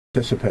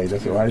Participate.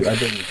 That's all right.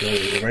 I've been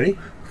ready.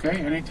 Okay,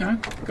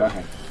 anytime. Go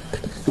ahead.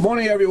 Good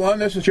morning, everyone.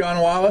 This is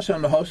John Wallace.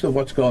 I'm the host of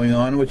What's Going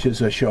On, which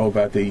is a show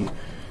about the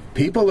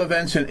people,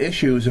 events, and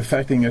issues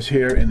affecting us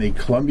here in the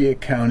Columbia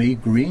County,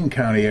 Greene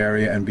County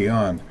area, and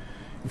beyond.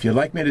 If you'd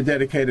like me to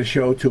dedicate a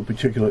show to a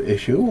particular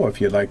issue, or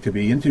if you'd like to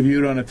be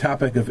interviewed on a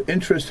topic of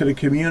interest to the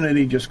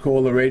community, just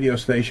call the radio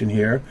station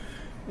here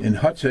in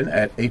Hudson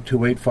at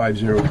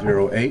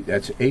 828-5008.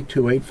 That's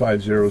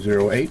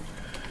 828-5008.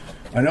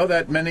 I know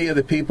that many of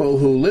the people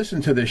who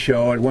listen to this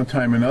show at one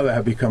time or another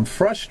have become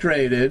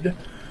frustrated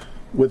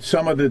with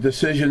some of the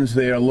decisions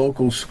their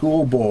local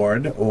school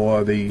board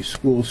or the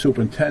school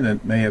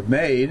superintendent may have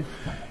made,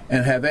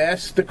 and have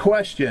asked the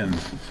question,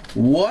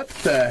 what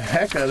the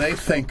heck are they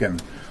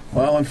thinking?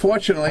 Well,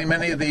 unfortunately,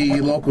 many of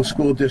the local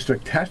school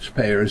district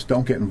taxpayers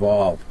don't get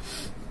involved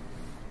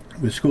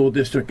with school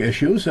district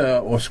issues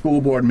or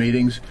school board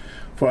meetings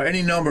for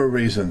any number of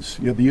reasons.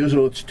 The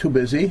usual, it's too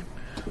busy,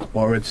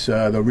 or it's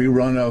the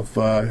rerun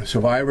of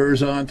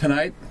Survivors on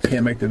tonight.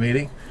 Can't make the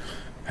meeting.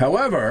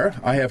 However,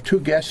 I have two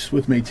guests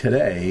with me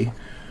today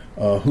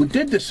who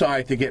did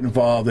decide to get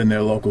involved in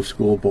their local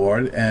school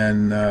board,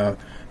 and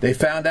they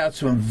found out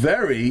some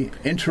very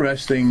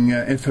interesting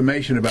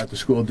information about the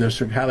school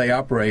district, how they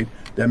operate,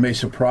 that may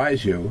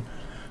surprise you.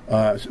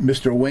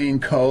 Mr. Wayne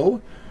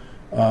Coe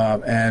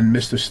and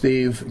Mr.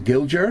 Steve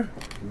Gilger,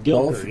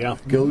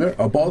 Gilger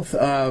are both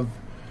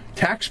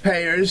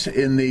taxpayers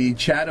in the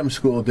Chatham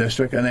School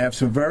District, and they have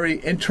some very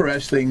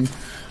interesting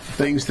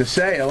things to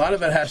say. A lot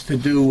of it has to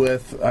do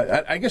with,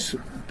 I guess,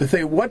 the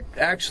thing, what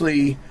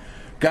actually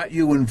got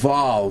you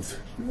involved,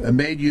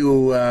 made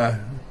you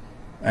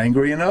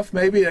angry enough,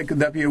 maybe? Could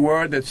that be a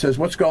word that says,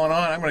 what's going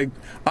on?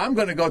 I'm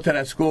going to go to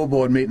that school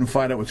board meeting and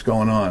find out what's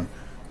going on.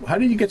 How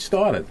did you get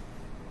started?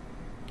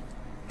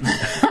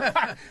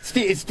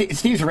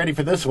 Steve's ready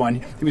for this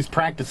one. He was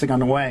practicing on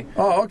the way.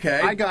 Oh,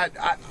 okay.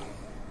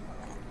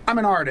 I'm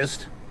an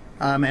artist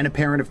and a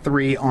parent of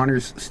 3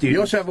 honors students. You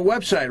also have a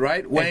website,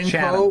 right?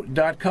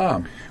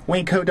 WayneCoe.com.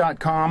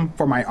 WayneCoe.com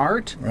for my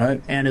art. Right.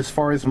 And as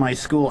far as my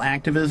school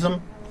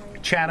activism,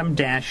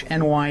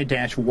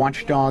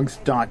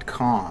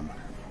 Chatham-NY-Watchdogs.com,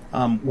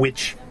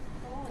 which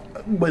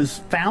was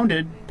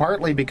founded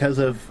partly because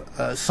of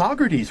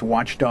Socrates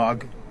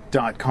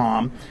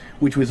Watchdog.com,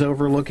 which was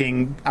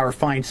overlooking our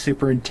fine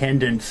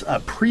superintendent's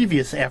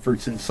previous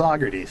efforts in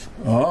Socrates.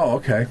 Oh,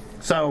 okay.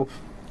 So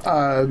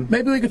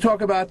maybe we could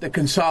talk about the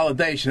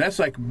consolidation.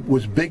 That's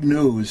was big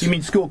news. You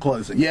mean school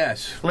closing?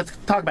 Yes. Let's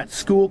talk about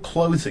school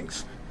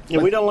closings. Yeah,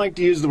 we don't like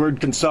to use the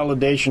word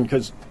consolidation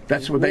because...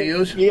 That's what they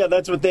use? Yeah,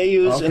 that's what they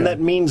use, okay. And that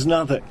means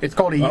nothing. It's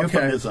called a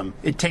euphemism.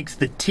 It takes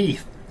the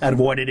teeth out of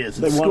what it is.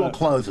 It's school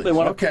closing. They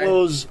want to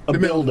close a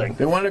building.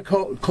 They want to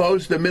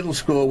close the middle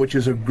school, which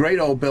is a great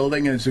old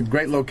building, and it's a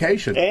great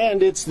location.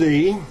 And It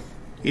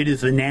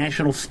is the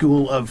National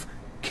School of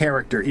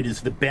Character. It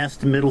is the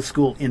best middle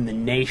school in the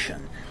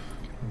nation.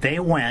 They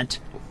went,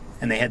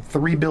 and they had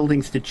 3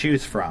 buildings to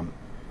choose from,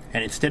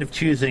 and instead of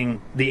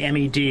choosing the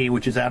MED,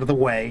 which is out of the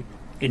way,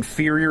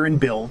 inferior in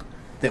build,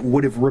 that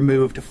would have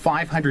removed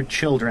 500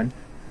 children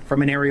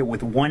from an area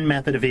with 1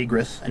 method of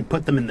egress and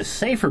put them in the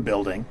safer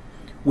building,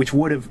 which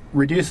would have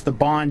reduced the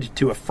bond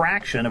to a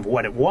fraction of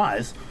what it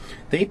was,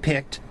 they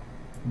picked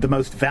the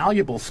most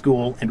valuable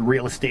school and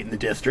real estate in the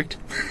district.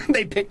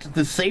 They picked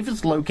the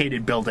safest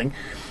located building.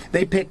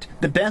 They picked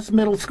the best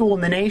middle school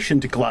in the nation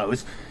to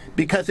close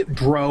because it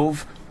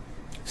drove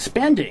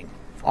spending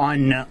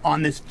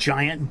on this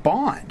giant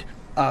bond.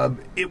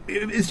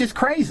 It's just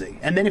crazy.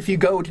 And then if you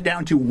go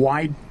down to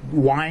why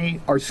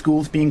are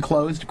schools being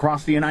closed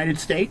across the United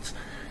States,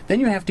 then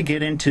you have to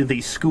get into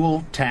the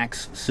school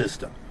tax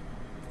system.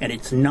 And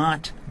it's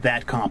not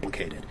that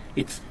complicated.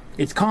 It's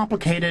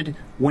complicated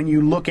when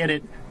you look at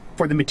it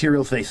for the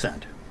materials they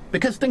send,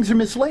 because things are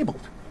mislabeled,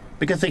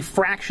 because they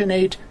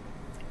fractionate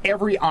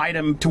every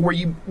item to where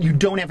you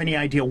don't have any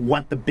idea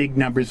what the big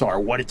numbers are,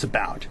 what it's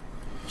about.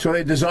 So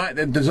they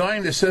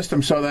designed the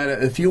system so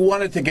that if you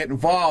wanted to get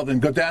involved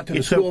and go down to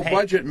the school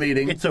budget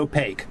meeting, it's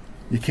opaque.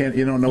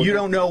 You don't know. You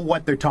don't know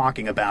what they're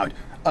talking about.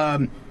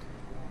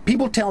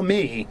 People tell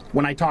me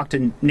when I talk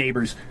to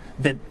neighbors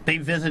that they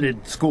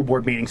visited school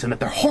board meetings and that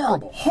they're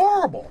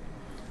horrible.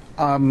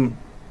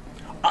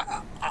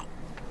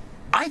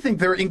 I think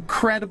they're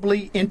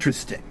incredibly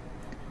interesting.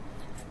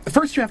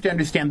 First, you have to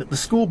understand that the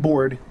school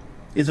board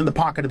is in the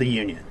pocket of the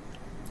union.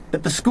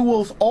 That the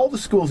schools, all the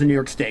schools in New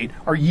York State,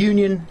 are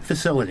union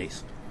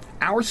facilities.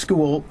 Our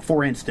school,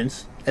 for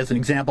instance, as an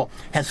example,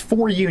 has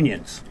 4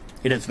 unions.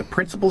 It has the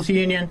principals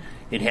union,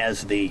 it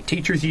has the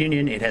teachers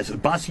union, it has the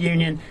bus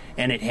union,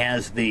 and it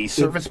has the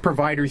service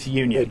providers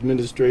union.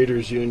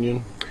 Administrators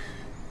union.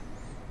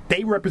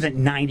 They represent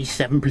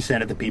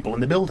 97% of the people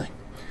in the building.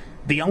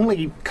 The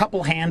only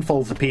couple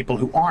handfuls of people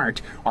who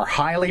aren't are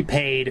highly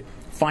paid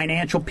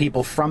financial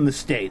people from the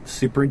state, the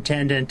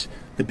superintendent,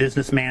 the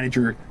business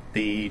manager,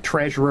 the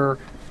treasurer.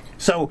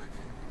 So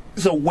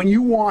when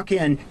you walk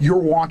in, you're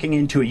walking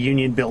into a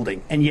union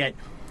building, and yet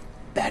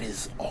that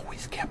is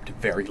always kept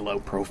very low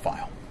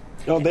profile.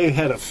 Oh, they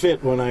had a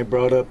fit when I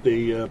brought up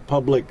the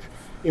public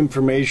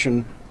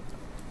information.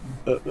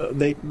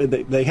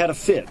 They had a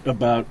fit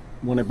about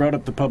when I brought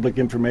up the public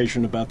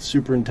information about the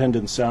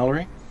superintendent's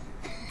salary.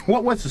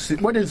 What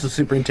is the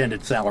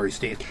superintendent's salary,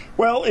 Steve?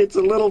 Well, it's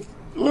a little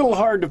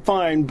hard to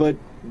find, but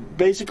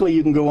basically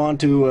you can go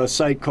onto a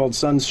site called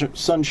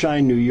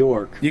Sunshine, New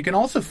York. You can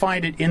also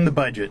find it in the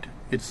budget.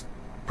 It's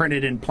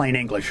printed in plain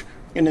English.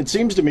 And it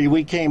seems to me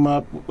we came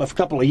up a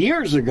couple of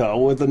years ago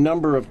with a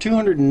number of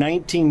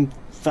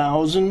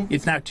 219,000.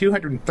 It's now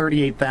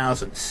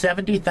 238,000,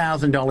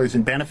 $70,000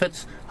 in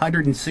benefits,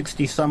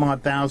 160 some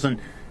odd thousand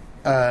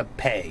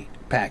pay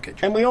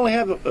package. And we only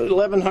have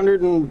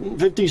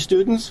 1,150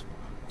 students?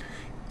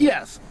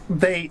 Yes,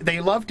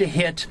 they love to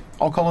hit,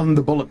 I'll call them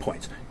the bullet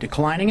points.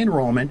 Declining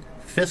enrollment,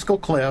 fiscal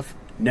cliff,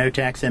 no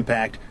tax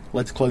impact,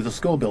 let's close the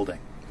school building.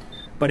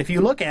 But if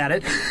you look at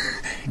it,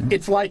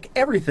 it's like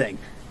everything.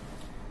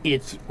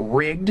 It's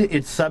rigged,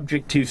 it's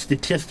subject to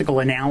statistical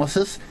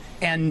analysis,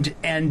 and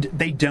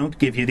they don't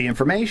give you the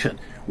information.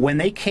 When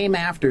they came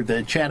after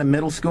the Chatham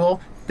Middle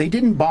School, they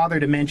didn't bother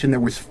to mention there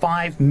was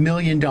 $5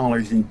 million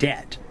in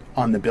debt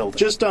on the building.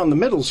 Just on the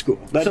middle school.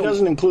 That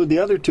doesn't include the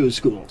other two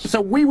schools. So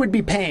we would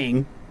be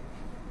paying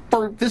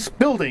for this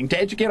building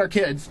to educate our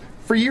kids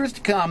for years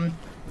to come,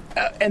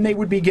 and they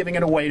would be giving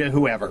it away to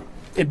whoever.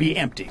 It'd be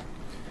empty.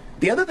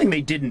 The other thing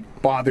they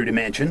didn't bother to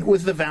mention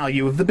was the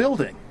value of the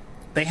building.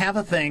 They have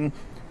a thing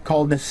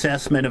called an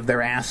assessment of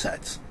their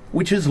assets,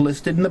 which is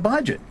listed in the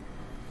budget.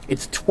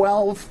 It's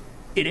 12.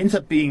 It ends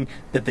up being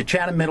that the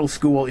Chatham Middle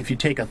School, if you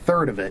take a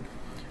third of it,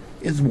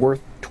 is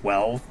worth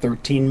 $12,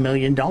 $13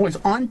 million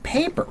on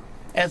paper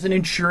as an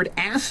insured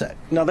asset.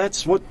 Now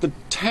that's what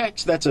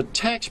that's a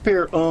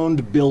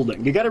taxpayer-owned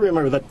building. You got to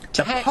remember that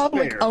the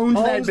public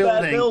owns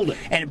that building,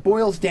 and it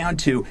boils down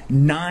to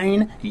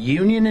 9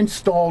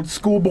 union-installed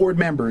school board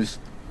members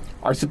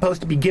are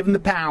supposed to be given the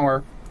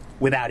power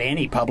without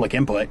any public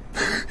input.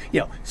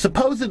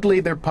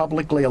 Supposedly they're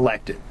publicly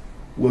elected.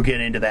 We'll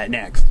get into that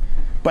next.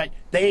 But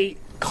they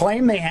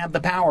claim they have the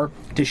power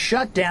to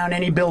shut down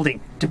any building,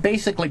 to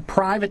basically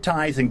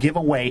privatize and give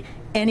away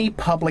any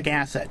public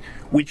asset,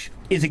 which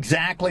is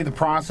exactly the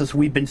process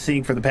we've been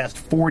seeing for the past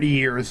 40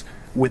 years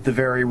with the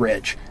very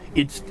rich.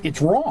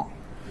 It's wrong.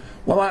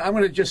 Well, I'm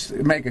going to just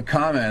make a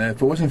comment.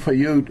 If it wasn't for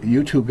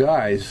you two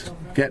guys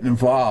getting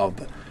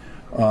involved,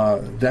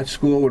 that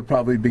school would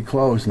probably be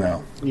closed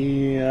now.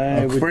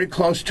 Yeah, pretty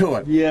close to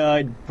it. Yeah,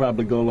 I'd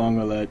probably go along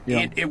with that.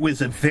 Yeah. It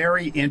was a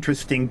very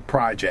interesting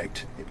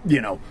project,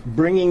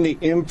 bringing the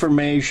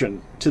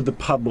information to the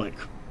public.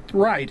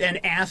 Right,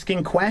 and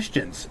asking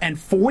questions and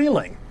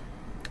foiling.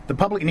 The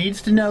public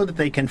needs to know that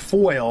they can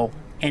foil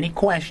any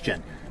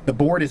question. The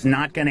board is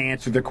not going to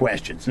answer their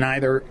questions.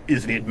 Neither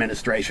is the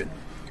administration.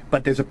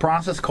 But there's a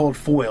process called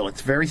FOIL.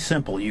 It's very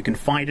simple. You can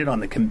find it on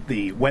the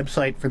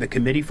website for the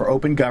Committee for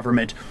Open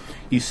Government.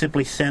 You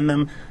simply send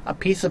them a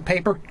piece of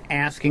paper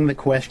asking the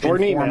question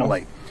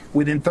formally.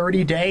 Within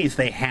 30 days,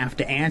 they have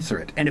to answer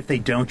it. And if they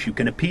don't, you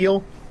can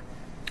appeal.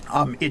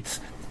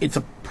 It's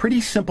a pretty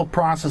simple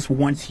process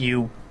once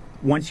you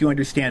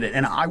understand it.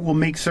 And I will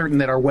make certain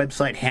that our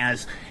website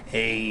has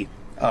a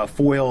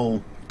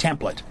FOIL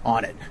template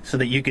on it so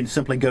that you can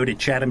simply go to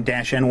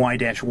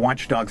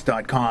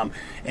chatham-ny-watchdogs.com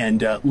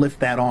and lift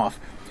that off.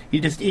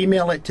 You just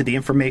email it to the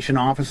information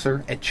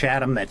officer at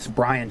Chatham. That's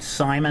Brian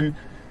Simon.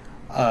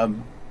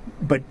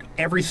 But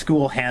every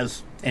school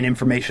has an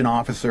information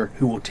officer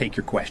who will take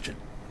your question.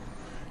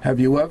 Have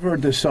you ever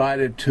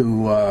decided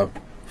to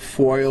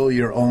foil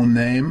your own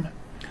name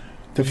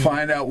to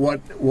find out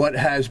what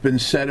has been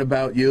said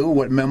about you,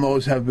 what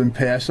memos have been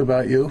passed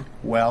about you?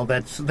 Well,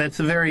 it's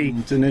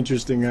an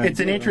interesting idea. It's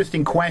an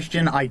interesting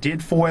question. I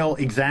did foil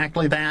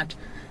exactly that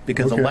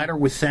because a letter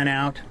was sent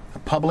out, a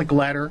public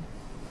letter,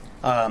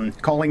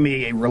 calling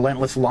me a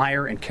relentless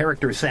liar and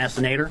character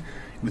assassinator.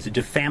 It was a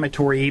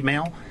defamatory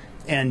email,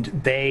 and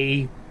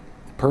they,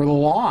 per the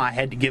law,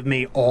 had to give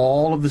me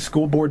all of the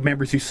school board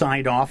members who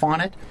signed off on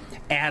it.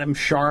 Adam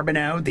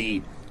Charbonneau,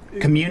 the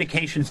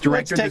communications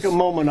director. Let's take a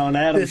moment on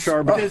Adam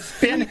Charbonneau. The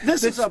spin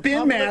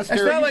master.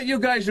 It's not like you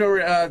guys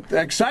are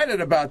excited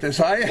about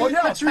this, are you? Well, no,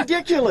 it's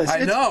ridiculous.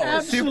 I know.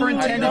 It's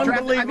superintendent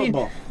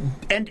unbelievable.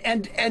 And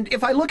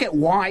if I look at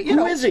why,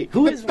 who is he?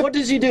 What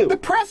does he do? The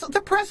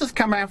press has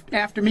come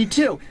after me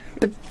too.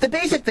 The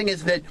basic thing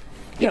is that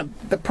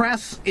the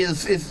press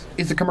is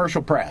a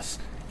commercial press,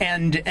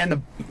 and the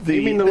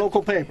you mean the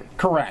local paper?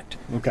 Correct.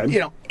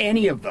 Okay.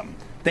 Any of them.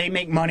 They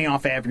make money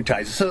off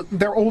advertising, so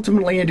they're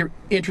ultimately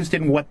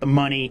interested in what the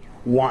money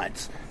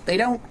wants.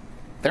 They're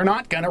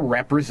not going to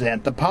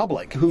represent the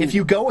public. If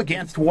you go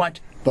against what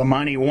the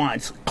money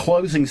wants,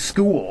 closing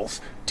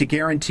schools to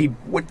guarantee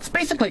what's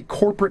basically a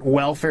corporate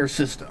welfare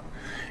system.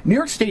 New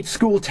York State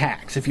school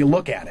tax, if you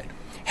look at it,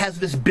 has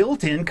this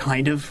built-in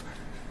kind of,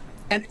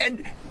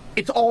 and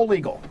it's all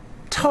legal.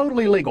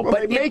 Totally legal. Well,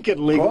 but they make it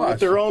legal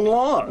with their own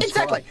laws.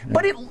 Exactly.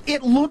 But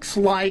it looks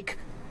like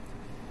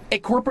a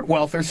corporate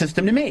welfare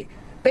system to me.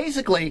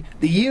 Basically,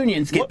 the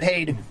unions get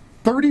paid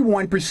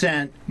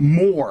 31%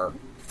 more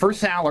for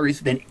salaries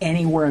than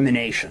anywhere in the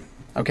nation.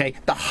 Okay?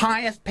 The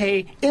highest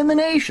pay in the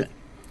nation.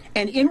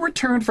 And in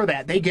return for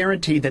that, they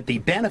guarantee that the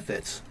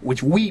benefits,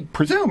 which we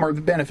presume are the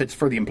benefits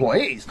for the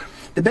employees,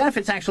 the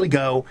benefits actually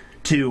go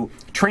to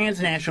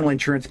transnational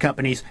insurance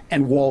companies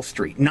and Wall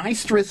Street.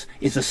 NYSTRS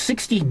is a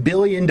 $60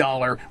 billion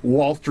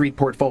Wall Street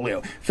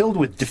portfolio filled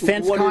with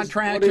defense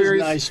contractors,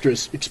 what is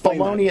NYSTRS? Explain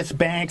felonious that.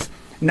 banks.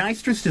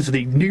 NYSTRS is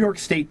the New York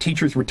State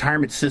teachers'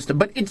 retirement system,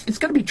 but it's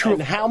going to be true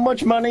And of how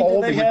much money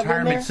all do they the have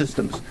retirement in there?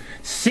 systems.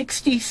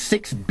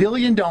 $66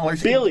 billion.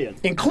 Billion.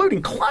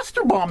 Including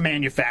cluster bomb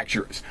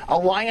manufacturers,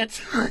 Alliance.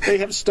 They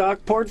have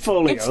stock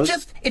portfolios.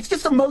 It's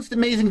just the most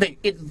amazing thing.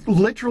 It's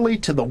literally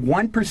to the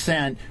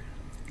 1%,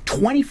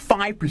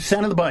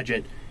 25% of the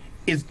budget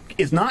is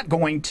not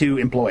going to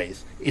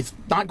employees. It's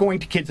not going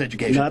to kids'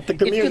 education. Not the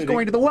community. It's just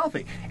going to the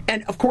wealthy.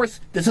 And, of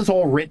course, this is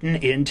all written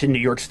into New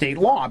York State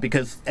law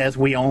because, as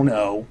we all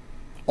know,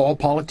 all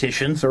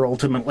politicians are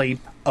ultimately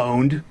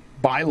owned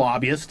by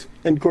lobbyists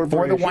And for the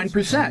corporations.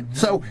 1%.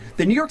 So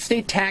the New York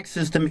State tax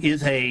system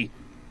is a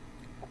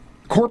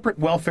corporate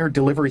welfare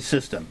delivery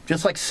system,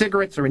 just like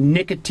cigarettes are a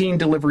nicotine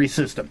delivery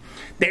system.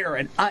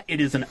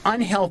 It is an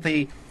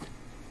unhealthy,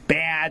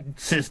 bad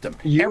system.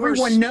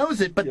 Everyone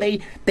knows it, but they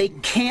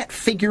can't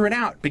figure it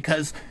out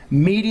because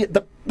media.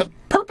 The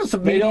purpose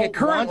of media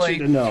currently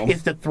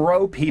is to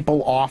throw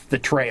people off the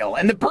trail,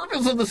 and the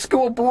purpose of the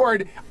school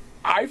board,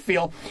 I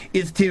feel,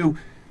 is to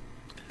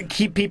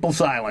keep people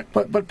silent.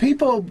 But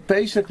people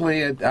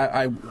basically,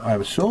 I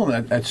assume,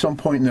 at some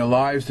point in their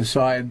lives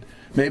decide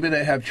maybe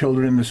they have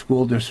children in the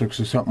school districts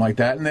or something like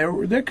that, and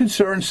they're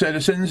concerned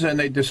citizens, and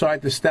they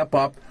decide to step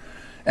up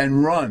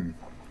and run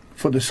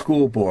for the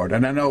school board.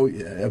 And I know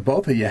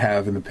both of you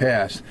have in the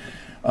past.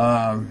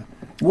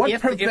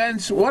 What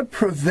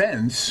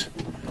prevents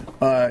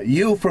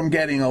you from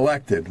getting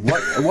elected?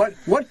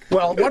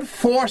 What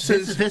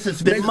forces? This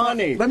is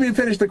money. Let me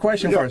finish the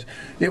question first.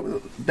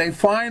 They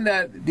find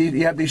that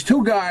you have these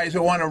two guys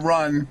who want to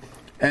run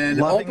and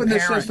Loving open the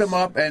parents, system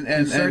up and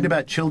concerned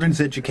about children's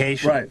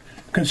education. Right.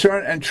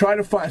 Concerned and try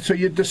to find. So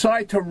you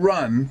decide to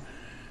run.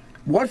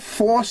 What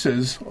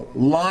forces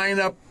line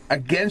up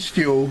against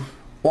you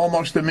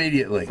almost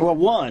immediately? Well,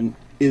 one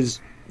is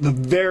the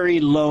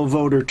very low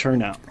voter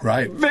turnout.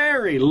 Right.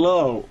 Very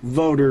low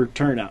voter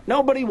turnout.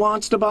 Nobody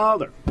wants to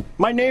bother.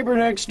 My neighbor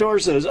next door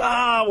says,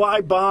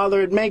 why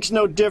bother? It makes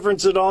no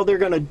difference at all. They're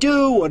going to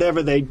do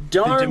whatever they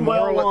darn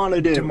well want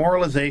to do.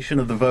 Demoralization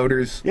of the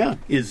voters Yeah.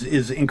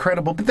 is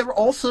incredible. But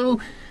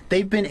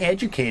they've been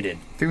educated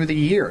through the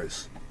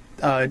years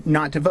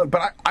not to vote.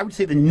 But I would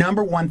say the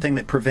number one thing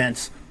that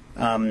prevents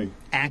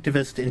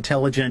activist,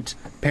 intelligent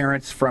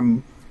parents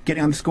from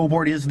getting on the school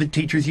board is the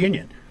teachers'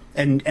 union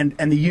and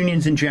the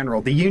unions in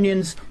general. The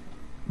unions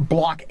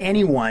block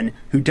anyone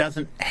who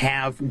doesn't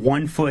have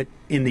one foot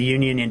in the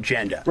union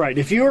agenda. Right.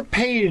 If you're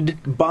paid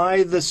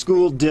by the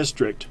school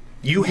district,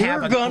 you're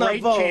going to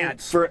vote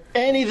chance for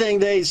anything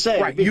they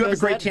say. Right, you have a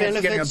great chance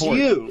of getting on board.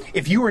 You.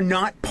 If you are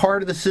not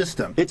part of the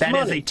system, It's that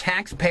money. is a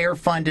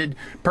taxpayer-funded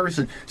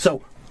person.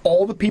 So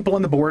all the people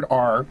on the board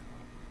are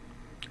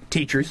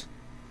teachers,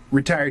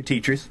 retired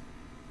teachers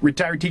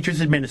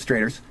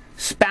administrators,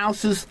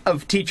 spouses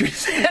of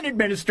teachers and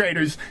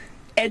administrators,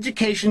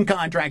 education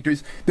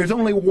contractors. There's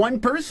only one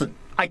person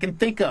I can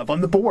think of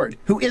on the board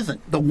who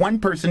isn't the one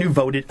person who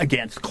voted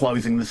against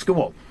closing the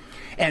school.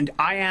 And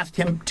I asked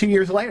him 2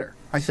 years later,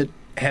 I said,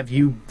 have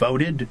you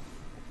voted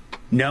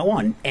no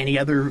on any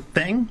other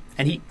thing?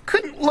 And he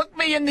couldn't look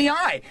me in the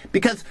eye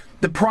because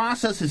the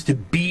process is to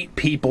beat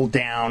people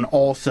down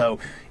also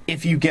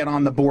if you get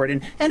on the board.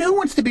 And who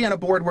wants to be on a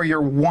board where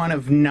you're one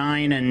of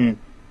nine and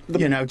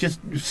just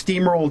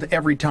steamrolled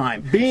every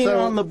time? Being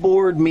on the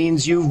board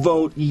means you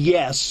vote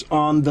yes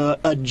on the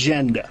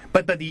agenda.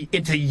 But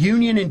it's a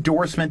union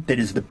endorsement that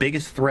is the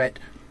biggest threat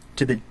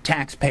to the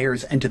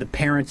taxpayers and to the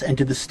parents and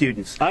to the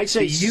students. I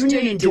say the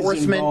union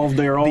is involved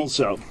there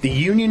also. The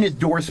union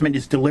endorsement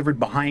is delivered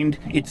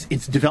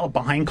it's developed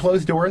behind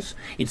closed doors.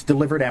 It's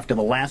delivered after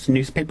the last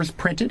newspaper's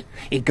printed.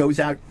 It goes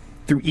out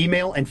through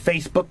email and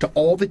Facebook to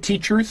all the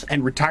teachers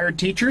and retired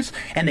teachers,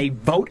 and they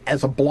vote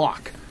as a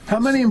block. How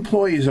many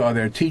employees are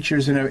there,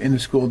 teachers in the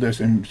school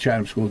district, in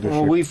Chatham School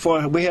District?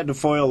 Well, we had to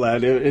foil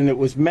that, and it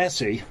was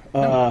messy.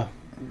 The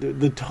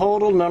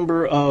total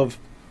number of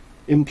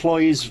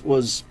employees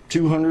was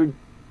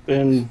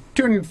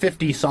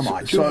 250 some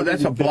odd. So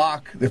that's a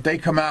block. If they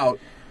come out,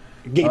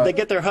 they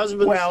get their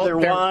husbands, their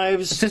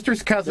wives,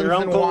 sisters, cousins, their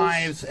and uncles.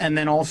 wives, and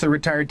then also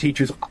retired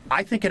teachers.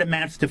 I think it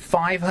amounts to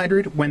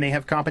 500 when they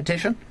have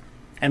competition.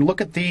 And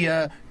look at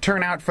the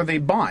turnout for the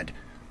bond.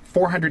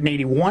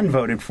 481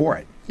 voted for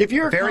it. If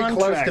you're a very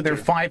close to their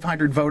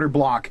 500 voter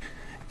block.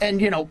 And,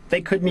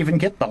 they couldn't even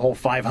get the whole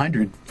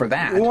 500 for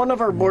that. One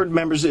of our board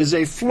members is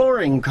a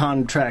flooring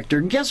contractor.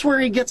 Guess where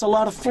he gets a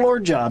lot of floor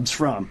jobs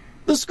from?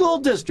 The school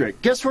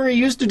district. Guess where he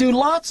used to do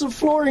lots of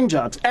flooring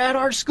jobs? At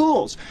our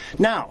schools.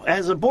 Now,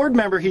 as a board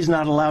member, he's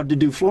not allowed to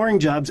do flooring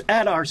jobs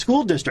at our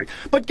school district.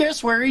 But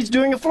guess where he's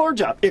doing a floor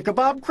job?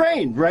 Ichabod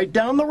Crane, right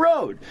down the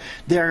road.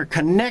 They're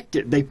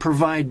connected. They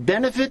provide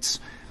benefits.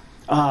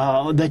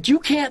 that you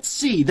can't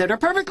see that are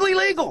perfectly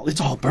legal. It's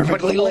all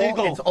perfectly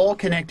legal. It's all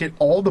connected.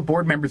 All the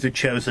board members are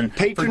chosen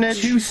Patronage.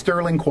 for two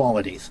sterling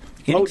qualities.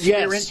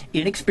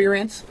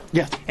 Inexperience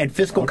Yes. and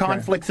fiscal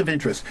conflicts of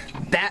interest.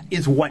 That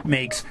is what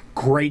makes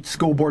great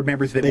school board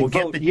members that will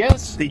vote get the,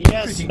 yes, the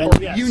yes, teachers, and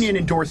or yes. union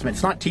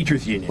endorsements, not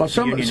teachers' union. Well,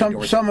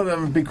 union some of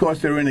them,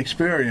 because they're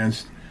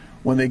inexperienced,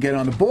 when they get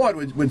on the board,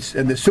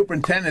 and the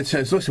superintendent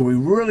says, listen, we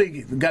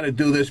really got to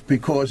do this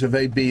because of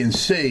A, B, and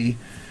C,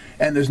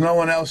 and there's no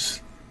one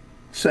else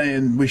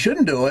saying we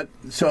shouldn't do it,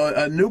 so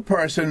a new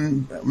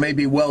person may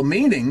be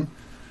well-meaning,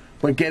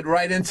 but get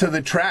right into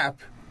the trap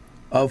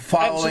of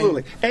following.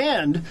 Absolutely.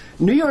 And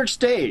New York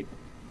State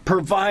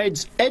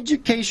provides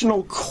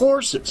educational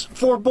courses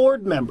for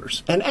board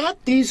members. And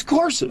at these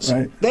courses,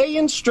 they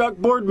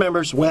instruct board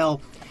members,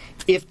 well,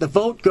 if the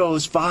vote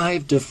goes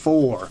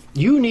 5-4,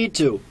 you need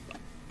to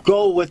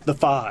go with the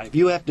 5.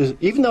 You have to,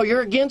 even though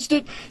you're against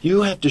it,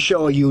 you have to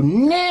show a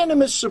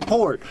unanimous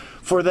support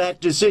for that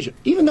decision,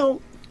 even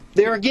though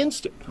they're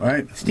against it.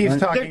 Right. Steve's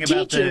talking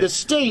about the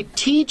state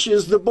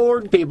teaches the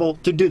board people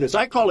to do this.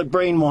 I call it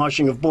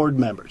brainwashing of board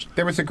members.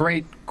 There was a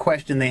great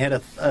question. They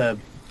had a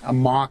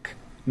mock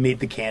Meet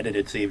the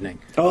Candidates evening.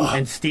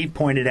 And Steve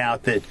pointed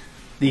out that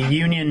the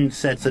union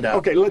sets it up.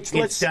 Okay,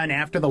 it's done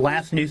after the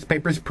last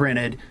newspaper's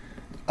printed.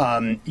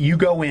 You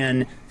go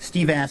in.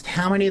 Steve asked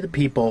how many of the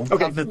people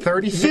of the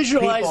 36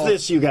 visualize people,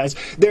 this, you guys.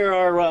 There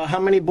are how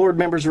many board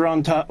members are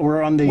on top?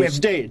 Were on the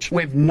stage?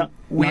 We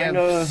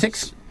have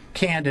 6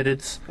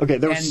 candidates. Okay,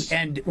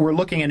 and we're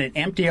looking at an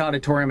empty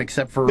auditorium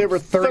except for there were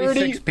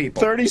 36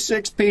 people.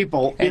 36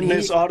 people in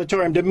this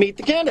auditorium to meet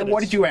the candidates. And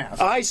what did you ask?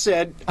 I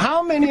said,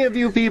 how many of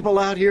you people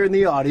out here in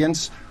the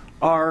audience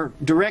are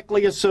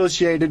directly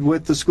associated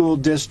with the school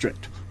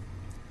district?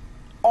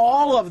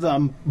 All of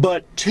them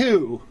but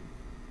 2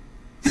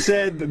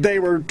 said that they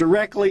were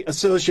directly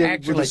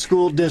associated with the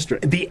school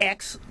district. The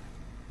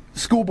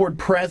school board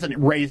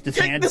president raised his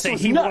hand to say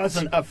he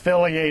wasn't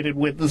affiliated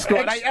with the school.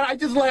 And I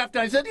just laughed.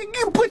 I said,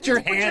 "You put your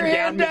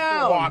hand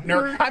down, Mr.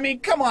 Wagner." I mean,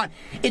 come on.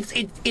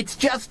 It's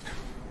just,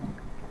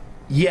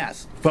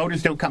 yes,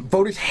 voters don't come.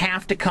 Voters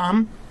have to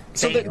come.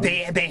 So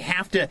they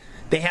have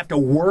to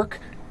work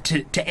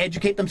to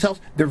educate themselves.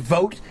 Their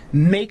vote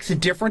makes a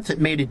difference. It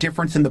made a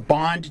difference in the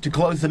bond to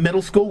close the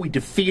middle school. We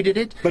defeated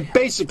it. But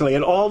basically,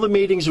 at all the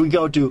meetings we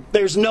go to,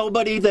 there's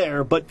nobody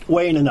there but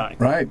Wayne and I.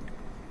 Right.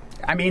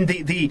 I mean,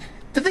 the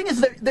thing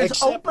is, there's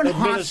Except open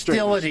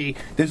hostility.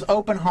 There's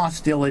open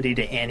hostility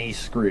to any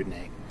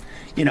scrutiny,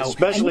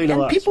 especially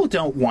to us. People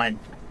don't want.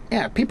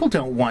 People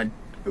don't want.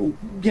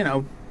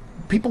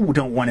 People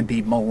don't want to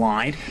be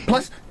maligned.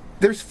 Plus,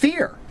 there's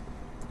fear.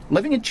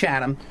 Living in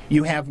Chatham,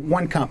 you have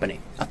one company,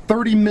 a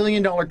 $30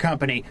 million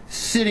company,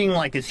 sitting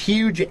like this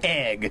huge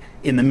egg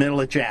in the middle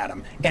of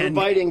Chatham, and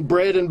providing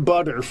bread and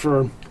butter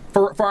for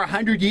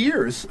 100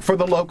 years for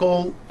the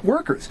local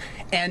workers,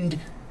 and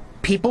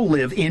people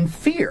live in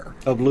fear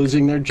of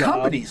losing their job.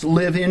 Companies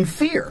live in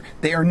fear.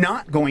 They are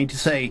not going to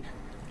say,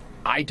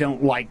 I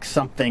don't like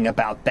something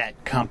about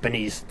that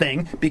company's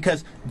thing,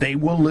 because they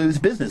will lose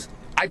business.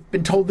 I've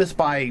been told this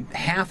by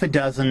half a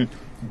dozen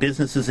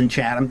businesses in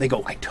Chatham. They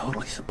go, I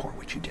totally support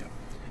what you do.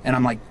 And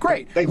I'm like,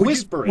 great. They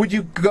whisper it. Would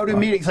you go to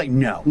meetings? Like,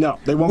 no. No,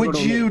 they won't would go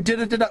to you, a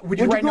meeting. Would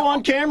you go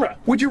on camera?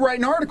 Would you write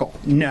an article?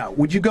 No.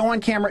 Would you go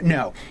on camera?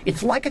 No.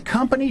 It's like a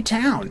company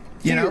town,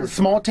 a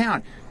small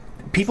town.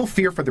 People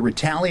fear for the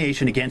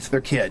retaliation against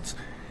their kids.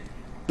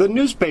 The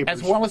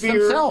newspapers as well as fear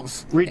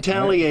themselves.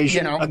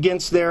 Retaliation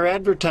against their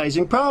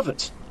advertising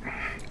profits.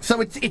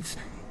 So it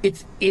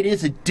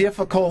is a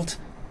difficult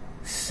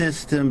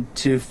system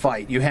to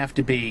fight. You have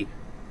to be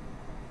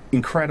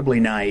incredibly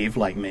naive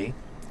like me,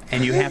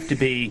 and you have to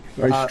be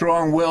very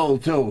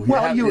strong-willed too.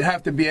 You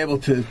have to be able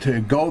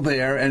to go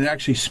there and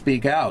actually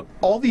speak out.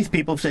 All these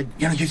people have said,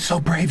 you're so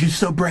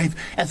brave,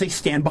 as they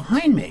stand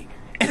behind me.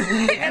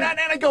 And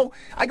I go,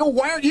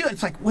 why aren't you?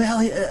 It's like,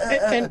 well...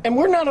 And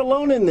we're not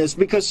alone in this,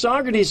 because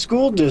Saugerties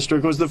School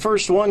District was the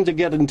first one to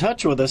get in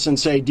touch with us and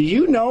say, do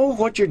you know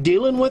what you're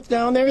dealing with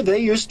down there? They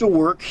used to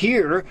work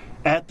here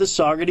at the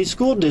Saugerties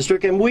School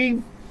District, and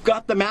we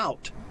got them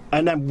out.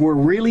 And we're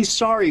really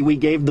sorry we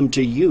gave them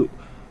to you.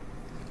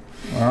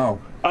 Wow.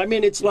 I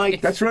mean, it's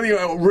like... That's really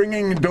a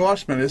ringing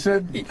endorsement,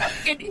 isn't it?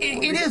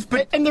 It is,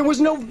 but... And there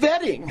was no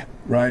vetting.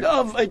 Right.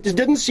 It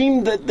didn't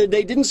seem that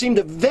they didn't seem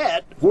to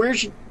vet where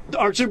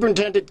our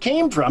superintendent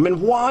came from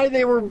and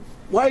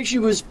why she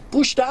was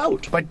pushed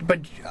out. But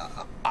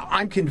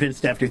I'm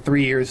convinced after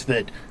 3 years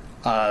that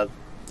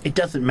it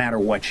doesn't matter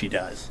what she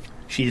does.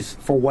 She's,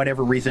 for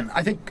whatever reason,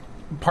 I think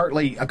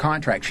partly a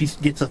contract. She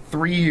gets a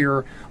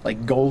 3-year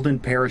golden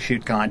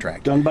parachute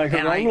contract done by her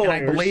own lawyers. And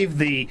I believe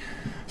the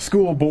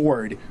school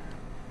board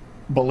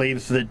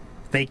believes that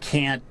they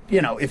can't,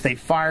 if they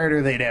fired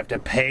her, they'd have to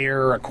pay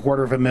her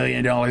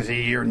 $250,000 a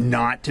year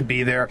not to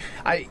be there.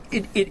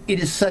 It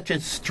is such a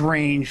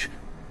strange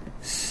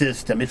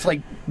system. It's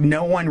like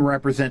no one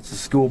represents the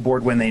school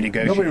board when they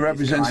negotiate. Nobody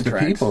represents the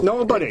people.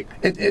 Nobody.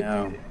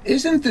 No.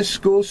 Isn't the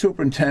school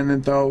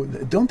superintendent, though,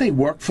 don't they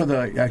work for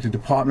the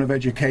Department of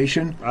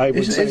Education? I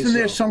would say Isn't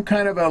there so. some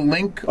kind of a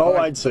link? Oh,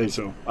 I'd say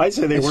so. I'd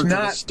say they work for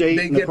the state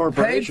and the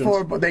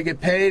corporations. They get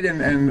paid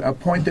and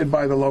appointed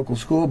by the local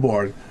school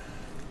board,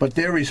 but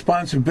their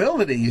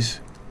responsibilities,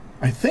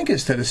 I think,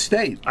 is to the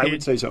state. I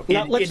would say so.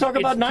 Now, let's talk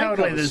about NYSED.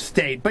 Totally the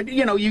state, but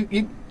you know,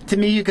 to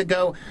me, you could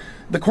go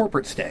the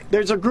corporate state.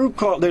 There's a group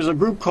called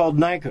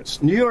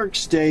NYSUT, New York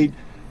State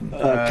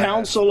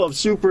Council of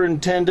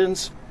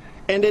Superintendents,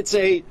 and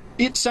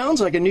it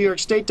sounds like a New York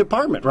State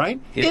department,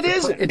 right? It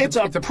isn't. It's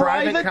a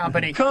private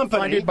company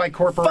funded by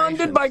corporations.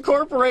 Funded by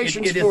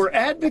corporations for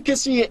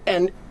advocacy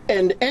and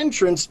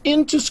entrance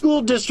into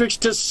school districts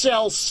to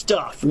sell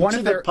stuff to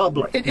the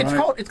public. It's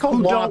called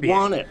who lobbying.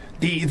 Don't want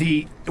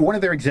it. One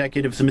of their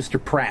executives,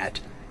 Mr. Pratt,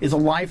 is a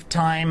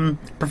lifetime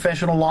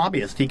professional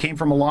lobbyist. He came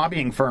from a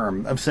lobbying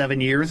firm of 7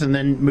 years and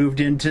then moved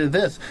into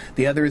this.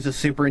 The other is a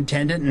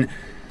superintendent, and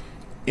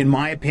in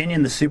my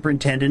opinion, the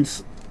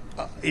superintendents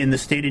in the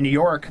state of New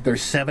York,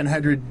 there's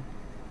 700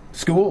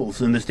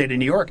 schools in the state of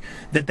New York,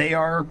 that they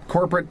are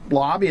corporate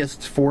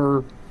lobbyists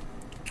for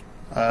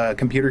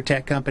computer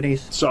tech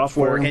companies,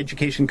 software, for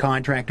education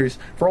contractors,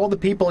 for all the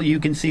people you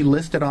can see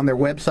listed on their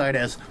website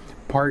as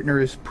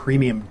partners,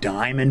 premium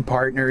diamond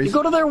partners. You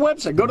go to their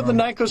website. Go to the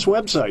NYSUT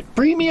website.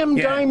 Premium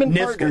diamond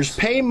partners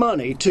pay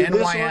money to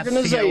this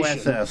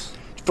organization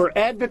for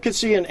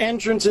advocacy and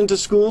entrance into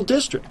school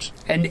districts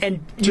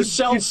and to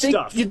sell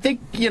stuff. You'd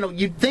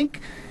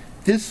think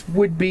this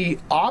would be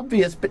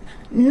obvious, but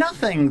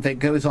nothing that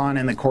goes on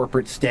in the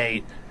corporate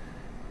state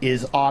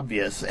is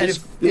obvious. And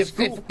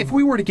if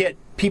we were to get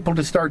people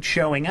to start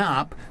showing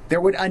up, there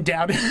would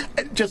undoubtedly,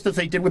 just as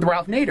they did with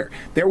Ralph Nader,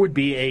 there would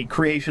be a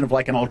creation of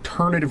like an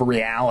alternative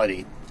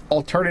reality,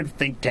 alternative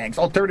think tanks,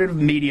 alternative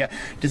media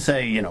to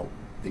say, you know,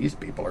 these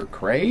people are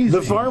crazy.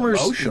 The farmers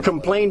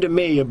complain to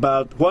me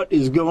about what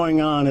is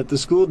going on at the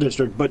school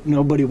district, but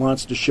nobody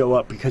wants to show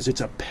up because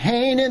it's a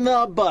pain in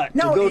the butt to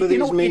go to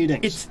these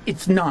meetings.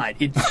 It's not.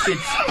 It's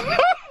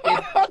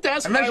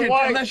That's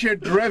unless you're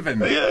driven.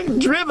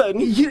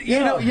 Driven.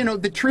 You know,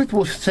 the truth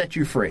will set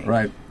you free.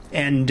 Right.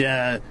 And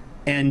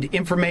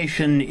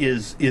information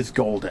is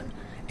golden.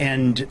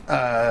 And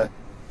I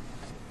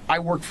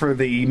work for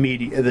the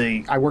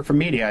media. I work for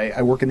media.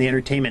 I work in the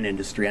entertainment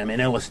industry. I'm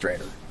an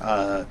illustrator.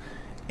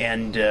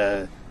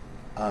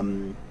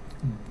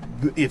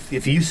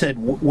 If you said,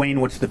 Wayne,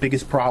 what's the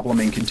biggest problem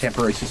in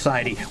contemporary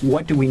society?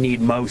 What do we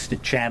need most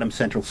at Chatham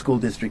Central School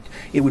District?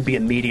 It would be a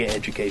media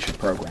education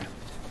program.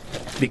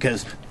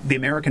 Because the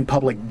American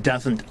public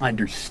doesn't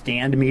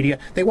understand media.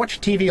 They watch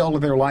TV all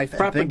of their life.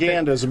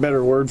 Propaganda is a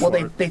better word for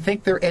it. They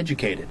think they're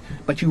educated.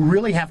 But you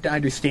really have to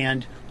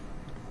understand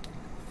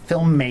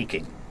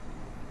filmmaking.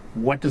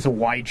 What does a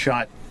wide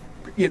shot...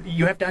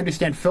 You have to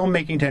understand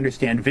filmmaking to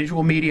understand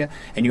visual media,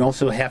 and you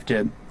also have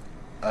to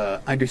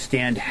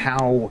understand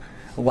how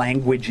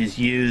language is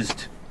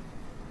used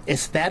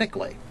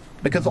aesthetically.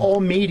 Because all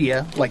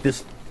media, like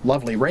this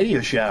lovely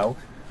radio show,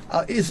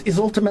 is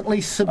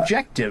ultimately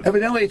subjective.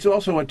 Evidently, it's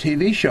also a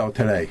TV show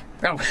today.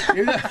 Oh.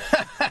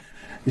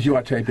 Because you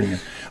are taping it.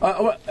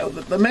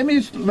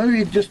 Maybe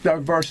just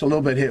diverse a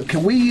little bit here.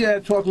 Can we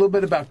talk a little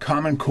bit about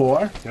Common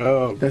Core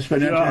that's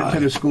been entered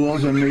into the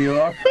schools in New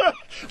York?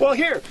 Well,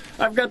 here,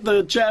 I've got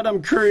the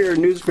Chatham Courier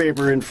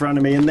newspaper in front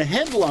of me, and the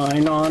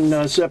headline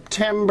on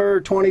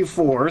September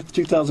 24th,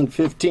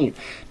 2015,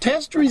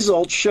 test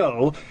results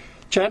show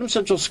Chatham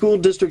Central School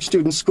District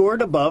students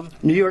scored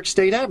above New York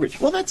State average.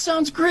 Well, that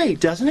sounds great,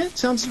 doesn't it?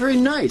 Sounds very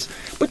nice.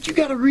 But you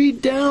got to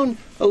read down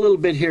a little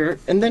bit here,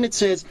 and then it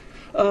says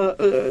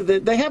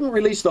they haven't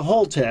released the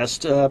whole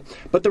test,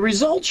 but the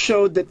results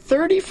showed that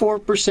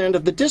 34%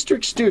 of the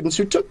district students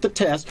who took the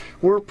test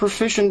were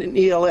proficient in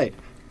ELA.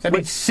 That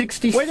means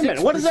 66%. Wait a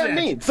minute, what does that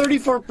mean?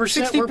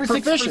 34% were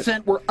proficient.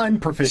 66% were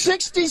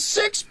unproficient.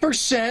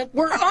 66%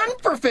 were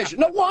unproficient.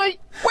 Now, why?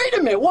 Wait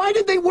a minute, why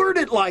did they word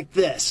it like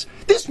this?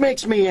 This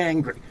makes me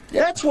angry.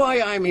 That's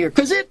why I'm here,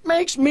 because it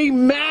makes me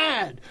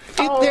mad.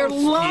 They're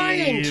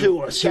lying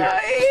to us here.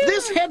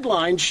 This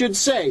headline should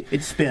say...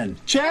 It's spin.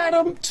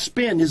 Chatham,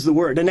 spin is the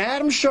word. And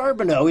Adam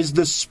Charbonneau is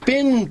the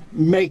spin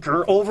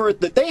maker over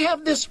at the... They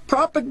have this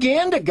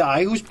propaganda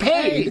guy who's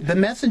paid The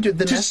messenger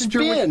was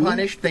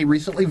punished. They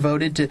recently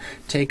voted to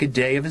take a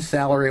day of his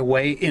salary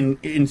away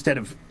instead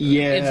of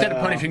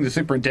punishing the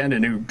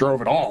superintendent who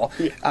drove it all.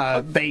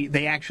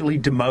 They actually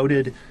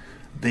demoted...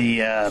 The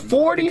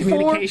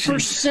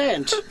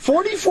 44%.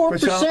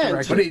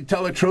 44%. Did he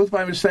tell the truth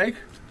by mistake?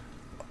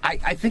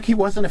 I think he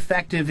wasn't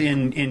effective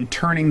in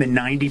turning the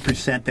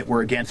 90% that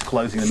were against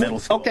closing the middle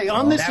school. Okay,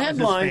 on this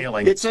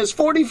headline, it says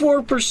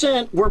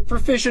 44% were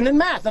proficient in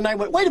math. And I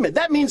went, wait a minute,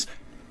 that means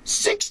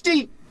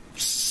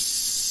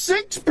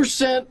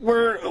 66%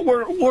 were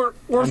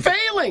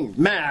failing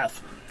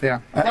math.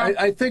 Yeah,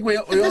 I think we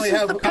only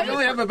have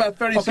about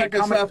 30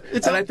 seconds left,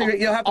 and I think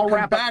you'll have to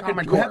come back. We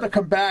have to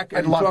come back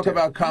and talk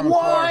about Common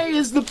Core. Why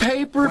is the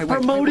paper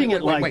promoting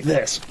it like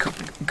this?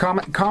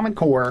 Common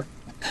Core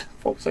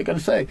What was I going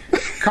to say?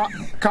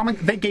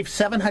 They gave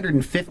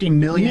 $750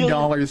 million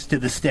to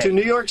the state. To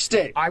New York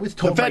State. I was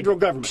told the federal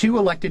government. 2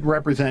 elected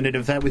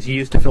representatives that was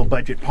used to fill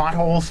budget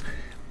potholes.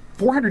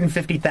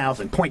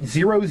 450,000,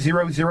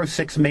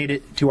 0.0006 made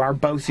it to our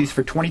BOCES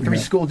for 23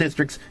 school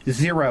districts.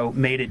 0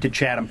 made it to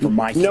Chatham for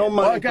my No kid.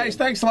 money. Well, guys,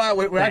 thanks a lot.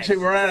 We're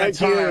actually out of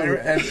time.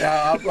 And,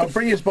 I'll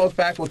bring you both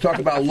back. We'll talk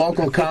about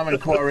local Common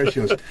Core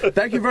issues.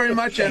 Thank you very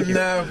much. And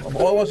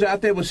all those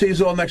out there, we'll see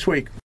you all next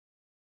week.